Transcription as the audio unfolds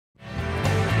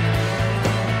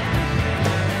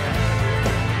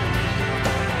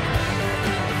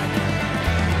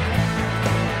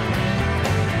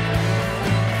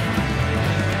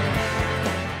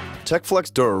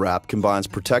Techflex Dura Wrap combines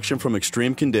protection from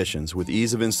extreme conditions with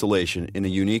ease of installation in a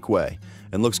unique way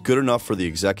and looks good enough for the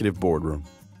executive boardroom.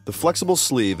 The flexible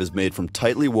sleeve is made from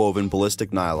tightly woven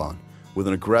ballistic nylon with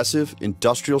an aggressive,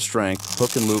 industrial-strength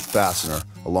hook and loop fastener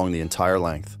along the entire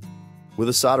length. With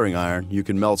a soldering iron, you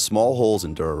can melt small holes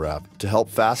in Dura Wrap to help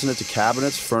fasten it to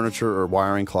cabinets, furniture, or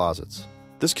wiring closets.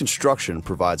 This construction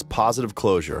provides positive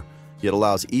closure, yet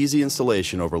allows easy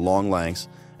installation over long lengths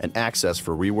and access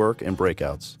for rework and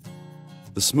breakouts.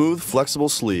 The smooth, flexible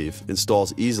sleeve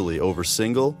installs easily over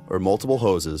single or multiple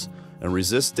hoses and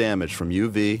resists damage from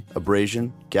UV,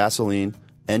 abrasion, gasoline,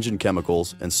 engine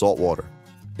chemicals, and salt water.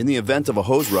 In the event of a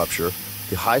hose rupture,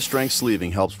 the high-strength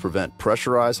sleeving helps prevent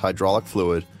pressurized hydraulic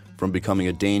fluid from becoming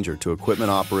a danger to equipment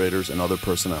operators and other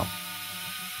personnel.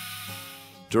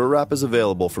 Dura Wrap is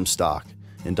available from stock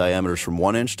in diameters from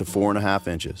 1 inch to 4.5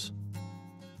 inches.